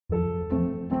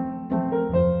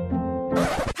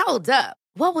Hold up.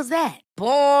 What was that?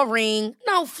 Boring.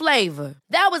 No flavor.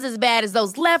 That was as bad as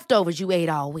those leftovers you ate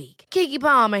all week. Keke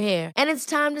Palmer here. And it's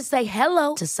time to say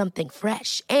hello to something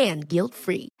fresh and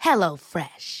guilt-free. Hello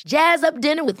Fresh. Jazz up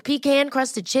dinner with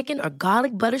pecan-crusted chicken or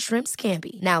garlic butter shrimp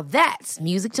scampi. Now that's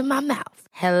music to my mouth.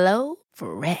 Hello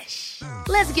Fresh.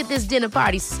 Let's get this dinner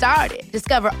party started.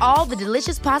 Discover all the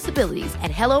delicious possibilities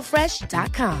at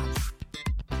HelloFresh.com.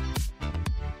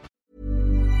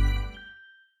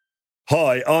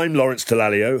 Hi, I'm Lawrence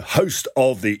Dallaglio, host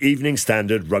of the Evening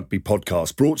Standard Rugby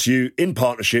Podcast, brought to you in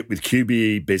partnership with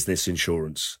QBE Business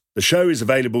Insurance. The show is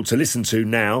available to listen to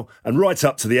now and right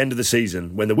up to the end of the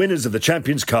season, when the winners of the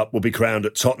Champions Cup will be crowned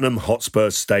at Tottenham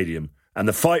Hotspur Stadium, and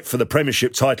the fight for the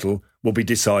Premiership title will be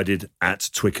decided at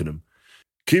Twickenham.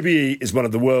 QBE is one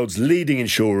of the world's leading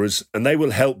insurers, and they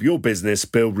will help your business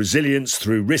build resilience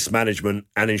through risk management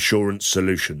and insurance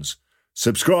solutions.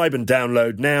 Subscribe and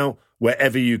download now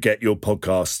wherever you get your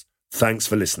podcasts. Thanks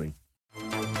for listening.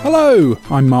 Hello,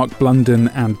 I'm Mark Blunden,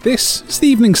 and this is the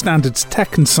Evening Standard's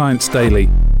Tech and Science Daily.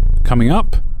 Coming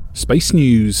up, space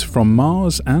news from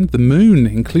Mars and the Moon,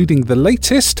 including the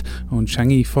latest on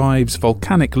Chang'e 5's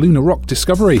volcanic lunar rock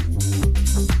discovery.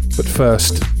 But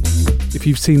first, if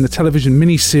you've seen the television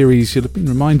mini-series, you'll have been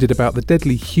reminded about the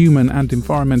deadly human and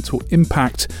environmental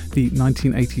impact the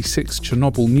 1986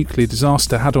 Chernobyl nuclear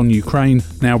disaster had on Ukraine.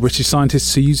 Now, British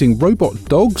scientists are using robot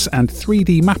dogs and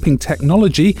 3D mapping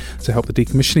technology to help the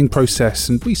decommissioning process.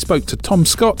 And we spoke to Tom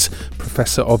Scott,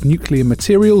 Professor of Nuclear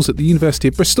Materials at the University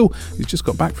of Bristol, who's just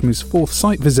got back from his 4th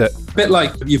site visit. A bit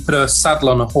like you put a saddle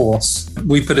on a horse.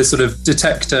 We put a sort of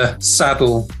detector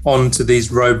saddle onto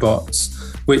these robots,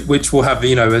 which will have,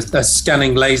 a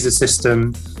scanning laser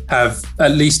system, have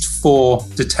at least 4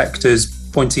 detectors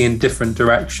pointing in different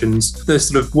directions. The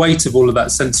sort of weight of all of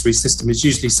that sensory system is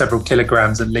usually several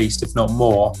kilograms at least, if not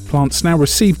more. Plant's now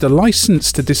received a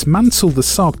license to dismantle the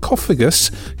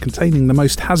sarcophagus containing the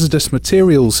most hazardous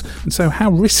materials. And so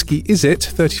how risky is it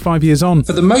 35 years on?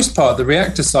 For the most part, the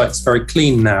reactor site's very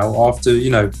clean now after,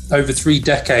 over 3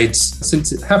 decades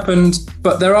since it happened.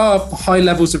 But there are high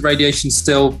levels of radiation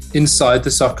still inside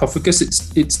the sarcophagus.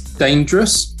 It's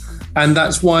dangerous. And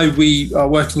that's why we are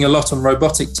working a lot on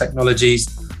robotic technologies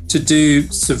to do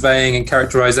surveying and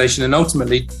characterization, and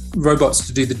ultimately robots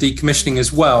to do the decommissioning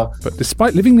as well. But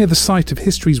despite living near the site of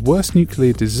history's worst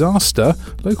nuclear disaster,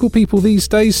 local people these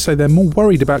days say they're more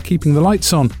worried about keeping the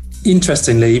lights on.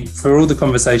 Interestingly, for all the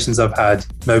conversations I've had,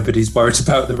 nobody's worried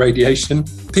about the radiation.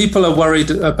 People are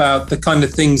worried about the kind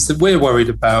of things that we're worried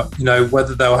about,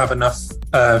 whether they'll have enough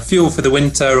fuel for the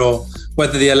winter or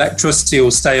whether the electricity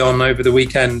will stay on over the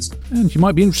weekend. And you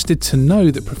might be interested to know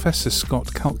that Professor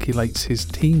Scott calculates his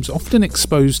team's often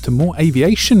exposed to more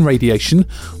aviation radiation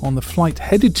on the flight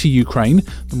headed to Ukraine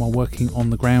than while working on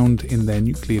the ground in their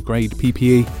nuclear-grade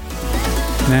PPE.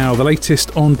 Now, the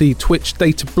latest on the Twitch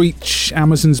data breach.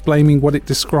 Amazon's blaming what it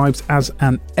describes as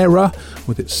an error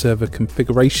with its server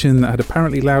configuration that had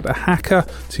apparently allowed a hacker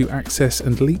to access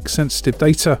and leak sensitive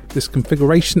data. This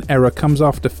configuration error comes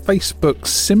after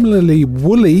Facebook's similarly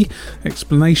woolly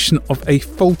explanation of a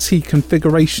faulty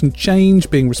configuration change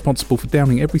being responsible for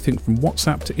downing everything from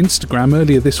WhatsApp to Instagram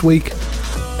earlier this week.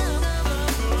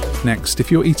 Next, if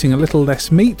you're eating a little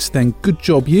less meat, then good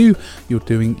job you. You're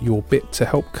doing your bit to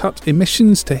help cut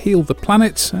emissions to heal the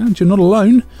planet, and you're not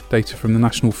alone. Data from the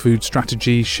National Food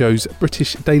Strategy shows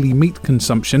British daily meat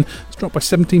consumption has dropped by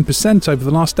 17% over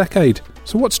the last decade.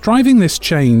 So what's driving this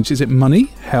change? Is it money,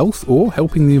 health, or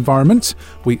helping the environment?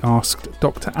 We asked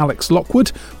Dr. Alex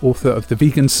Lockwood, author of the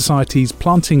Vegan Society's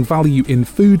Planting Value in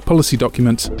Food policy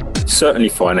document. Certainly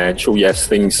financial, yes,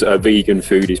 vegan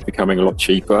food is becoming a lot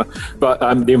cheaper, but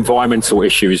the environmental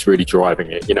issue is really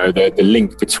driving it. The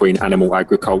link between animal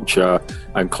agriculture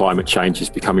and climate change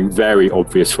is becoming very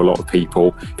obvious for a lot of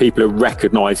people. People are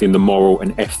recognising the moral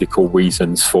and ethical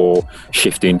reasons for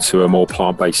shifting to a more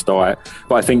plant-based diet.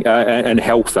 But I think and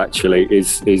health actually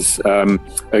is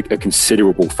a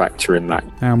considerable factor in that.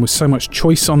 And with so much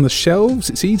choice on the shelves,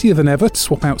 it's easier than ever to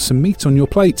swap out some meat on your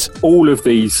plate. All of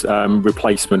these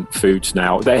replacement foods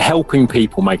now, they're helping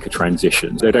people make a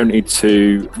transition. They don't need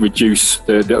to reduce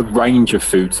the range of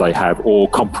foods they have or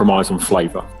compromise on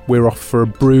flavour. We're off for a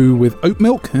brew with oat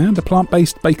milk and a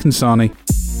plant-based bacon sarnie.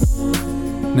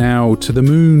 Now to the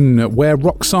Moon, where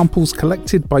rock samples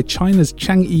collected by China's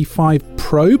Chang'e 5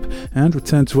 probe and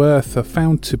return to Earth are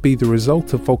found to be the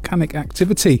result of volcanic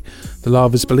activity. The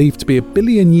lava is believed to be 1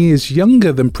 billion years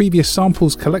younger than previous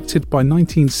samples collected by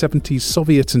 1970s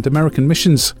Soviet and American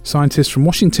missions. Scientists from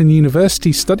Washington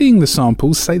University studying the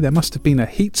samples say there must have been a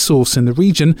heat source in the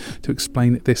region to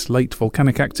explain this late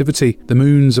volcanic activity. The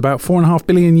moon's about 4.5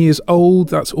 billion years old.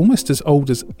 That's almost as old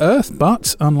as Earth,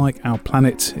 but unlike our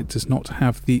planet, it does not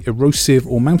have the erosive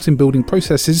or mountain building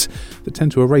processes that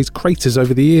tend to erase craters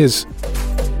over the years.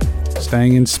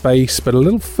 Staying in space, but a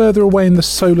little further away in the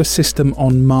solar system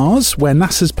on Mars, where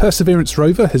NASA's Perseverance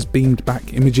rover has beamed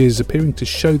back images appearing to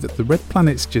show that the red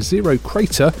planet's Jezero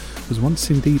crater was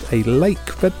once indeed a lake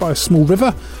fed by a small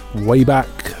river way back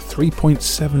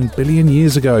 3.7 billion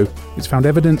years ago. It's found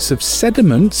evidence of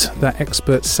sediment that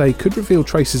experts say could reveal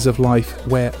traces of life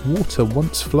where water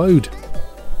once flowed.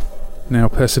 Now,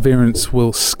 Perseverance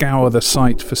will scour the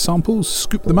site for samples,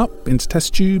 scoop them up into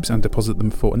test tubes and deposit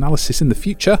them for analysis in the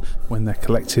future when they're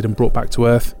collected and brought back to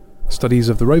Earth. Studies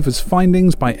of the rover's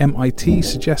findings by MIT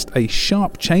suggest a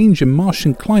sharp change in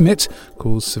Martian climate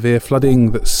caused severe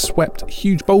flooding that swept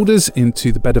huge boulders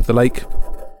into the bed of the lake.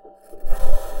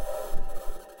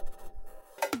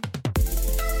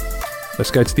 Let's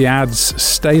go to the ads.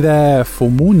 Stay there for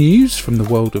more news from the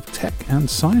world of tech and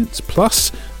science,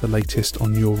 plus the latest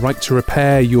on your right to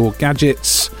repair your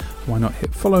gadgets. Why not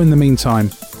hit follow in the meantime?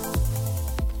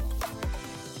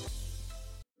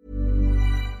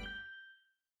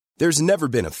 There's never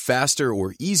been a faster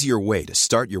or easier way to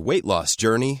start your weight loss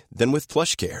journey than with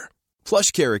PlushCare.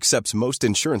 PlushCare accepts most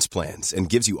insurance plans and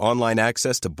gives you online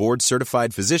access to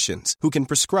board-certified physicians who can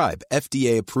prescribe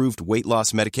FDA-approved weight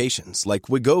loss medications like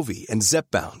Wegovy and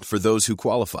Zepbound for those who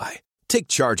qualify. Take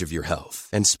charge of your health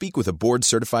and speak with a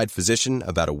board-certified physician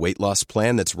about a weight loss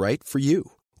plan that's right for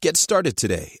you. Get started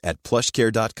today at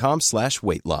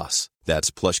plushcare.com/weight loss.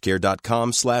 That's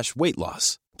plushcare.com/weight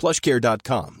loss.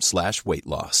 plushcare.com/weight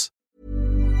loss.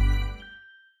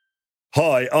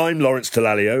 Hi, I'm Lawrence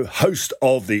Dallaglio, host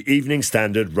of the Evening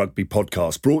Standard Rugby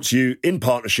Podcast, brought to you in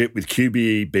partnership with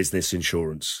QBE Business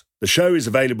Insurance. The show is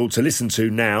available to listen to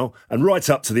now and right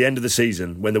up to the end of the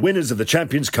season, when the winners of the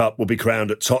Champions Cup will be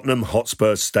crowned at Tottenham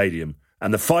Hotspur Stadium,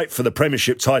 and the fight for the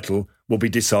Premiership title will be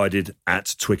decided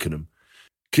at Twickenham.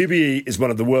 QBE is one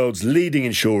of the world's leading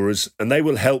insurers, and they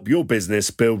will help your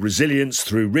business build resilience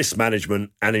through risk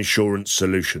management and insurance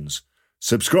solutions.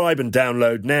 Subscribe and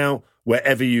download now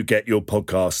wherever you get your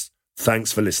podcasts.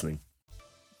 Thanks for listening.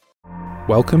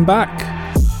 Welcome back.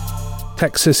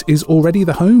 Texas is already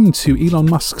the home to Elon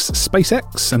Musk's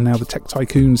SpaceX, and now the tech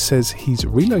tycoon says he's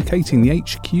relocating the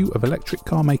HQ of electric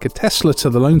car maker Tesla to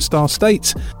the Lone Star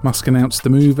State. Musk announced the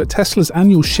move at Tesla's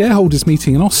annual shareholders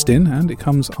meeting in Austin, and it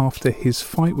comes after his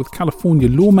fight with California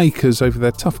lawmakers over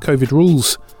their tough COVID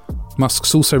rules.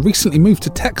 Musk's also recently moved to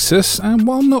Texas, and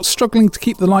while not struggling to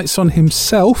keep the lights on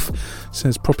himself,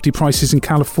 says property prices in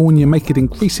California make it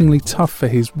increasingly tough for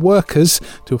his workers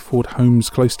to afford homes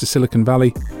close to Silicon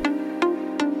Valley.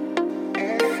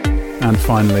 And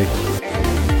finally,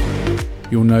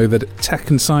 you'll know that at Tech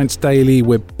and Science Daily,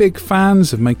 we're big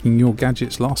fans of making your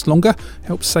gadgets last longer,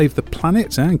 help save the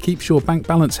planet and keeps your bank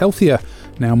balance healthier.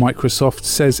 Now Microsoft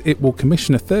says it will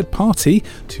commission a third party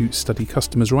to study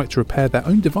customers' right to repair their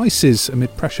own devices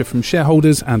amid pressure from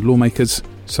shareholders and lawmakers.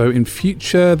 So in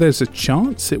future, there's a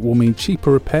chance it will mean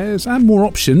cheaper repairs and more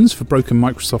options for broken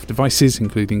Microsoft devices,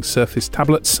 including Surface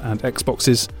tablets and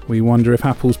Xboxes. We wonder if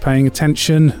Apple's paying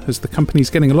attention, as the company's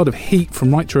getting a lot of heat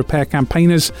from right to repair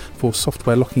campaigners for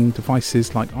software locking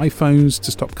devices like iPhones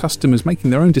to stop customers making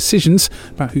their own decisions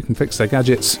about who can fix their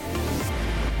gadgets.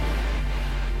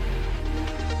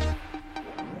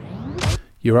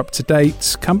 You're up to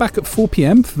date. Come back at 4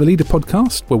 p.m. for the Leader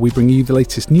podcast, where we bring you the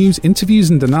latest news, interviews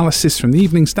and analysis from the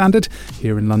Evening Standard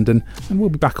here in London, and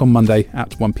we'll be back on Monday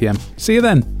at 1 p.m. See you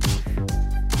then.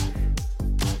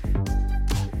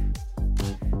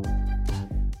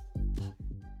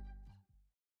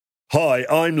 Hi,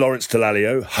 I'm Lawrence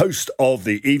Dallaglio, host of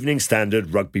the Evening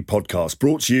Standard Rugby Podcast,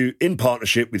 brought to you in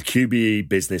partnership with QBE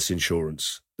Business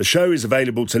Insurance. The show is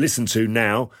available to listen to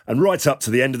now and right up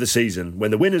to the end of the season, when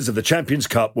the winners of the Champions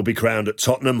Cup will be crowned at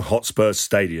Tottenham Hotspur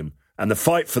Stadium, and the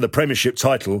fight for the Premiership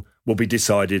title will be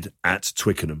decided at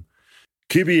Twickenham.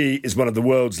 QBE is one of the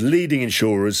world's leading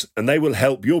insurers, and they will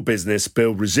help your business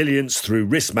build resilience through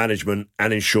risk management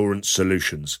and insurance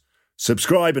solutions.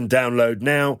 Subscribe and download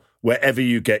now wherever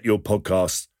you get your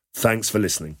podcasts. Thanks for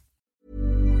listening.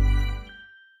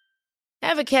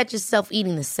 Ever catch yourself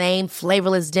eating the same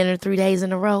flavorless dinner 3 days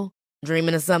in a row?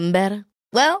 Dreaming of something better?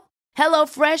 Well,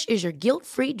 HelloFresh is your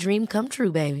guilt-free dream come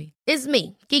true, baby. It's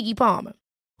me, Keke Palmer.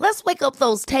 Let's wake up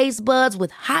those taste buds with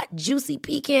hot, juicy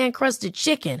pecan-crusted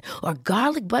chicken or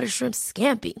garlic butter shrimp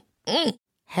scampi.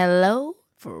 Hello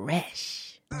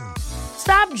Fresh.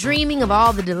 Stop dreaming of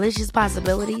all the delicious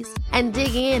possibilities and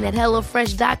dig in at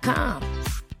HelloFresh.com.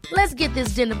 Let's get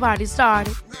this dinner party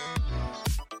started.